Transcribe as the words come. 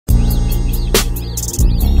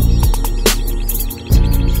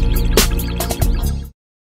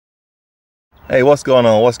Hey, what's going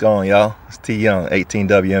on? What's going on, y'all? It's T Young, 18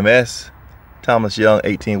 WMS. Thomas Young,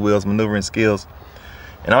 18 Wheels Maneuvering Skills.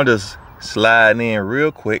 And I'm just sliding in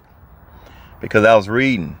real quick because I was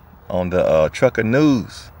reading on the Trucker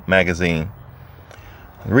News magazine.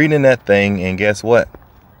 Reading that thing, and guess what?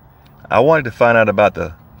 I wanted to find out about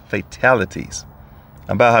the fatalities,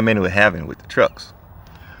 about how many we're having with the trucks.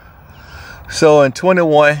 So in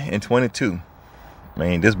 21 and 22,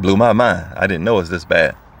 this blew my mind. I didn't know it was this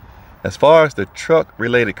bad. As far as the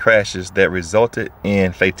truck-related crashes that resulted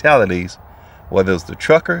in fatalities, whether it was the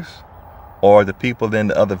truckers or the people in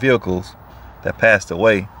the other vehicles that passed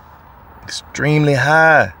away, extremely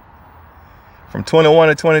high. From 21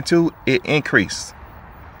 to 22, it increased.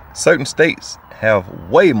 Certain states have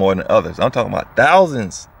way more than others. I'm talking about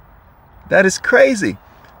thousands. That is crazy.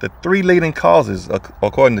 The three leading causes,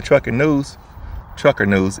 according to Trucker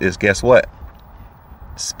News, is, guess what?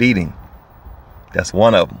 Speeding. That's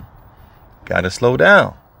one of them. Got to slow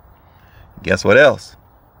down. Guess what else?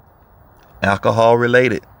 Alcohol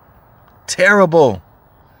related. Terrible.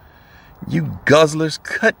 You guzzlers,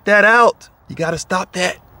 cut that out. You got to stop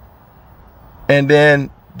that. And then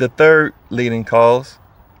the third leading cause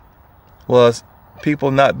was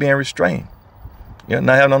people not being restrained.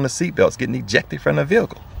 Not having on the seatbelts, getting ejected from the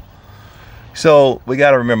vehicle. So we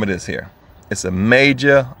got to remember this here. It's a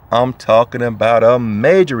major, I'm talking about a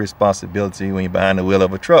major responsibility when you're behind the wheel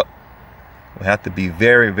of a truck. We have to be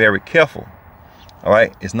very, very careful. All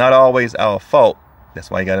right. It's not always our fault.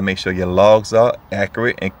 That's why you got to make sure your logs are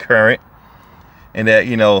accurate and current, and that,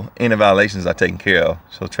 any violations are taken care of.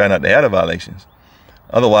 So try not to have the violations.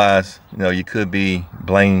 Otherwise, you could be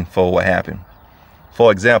blamed for what happened.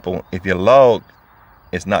 For example, if your log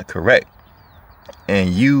is not correct and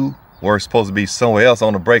you were supposed to be somewhere else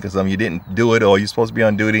on the break or something, you didn't do it, or you're supposed to be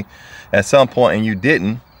on duty at some point and you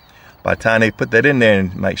didn't, by the time they put that in there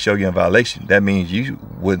and might show you a violation, that means you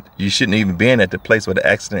shouldn't even been at the place where the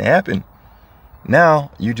accident happened. Now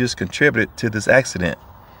you just contributed to this accident.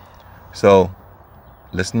 So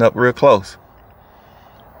listen up real close.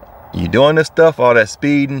 You doing this stuff, all that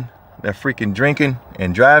speeding, that freaking drinking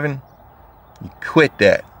and driving, you quit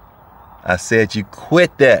that. I said you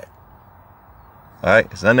quit that. All right,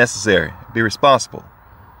 it's unnecessary. Be responsible.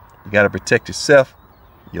 You got to protect yourself,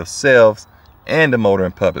 yourselves, and the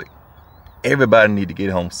motoring public. Everybody need to get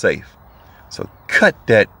home safe. So cut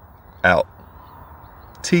that out.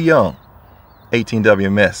 T Young, 18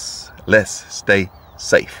 WMS. Let's stay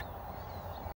safe.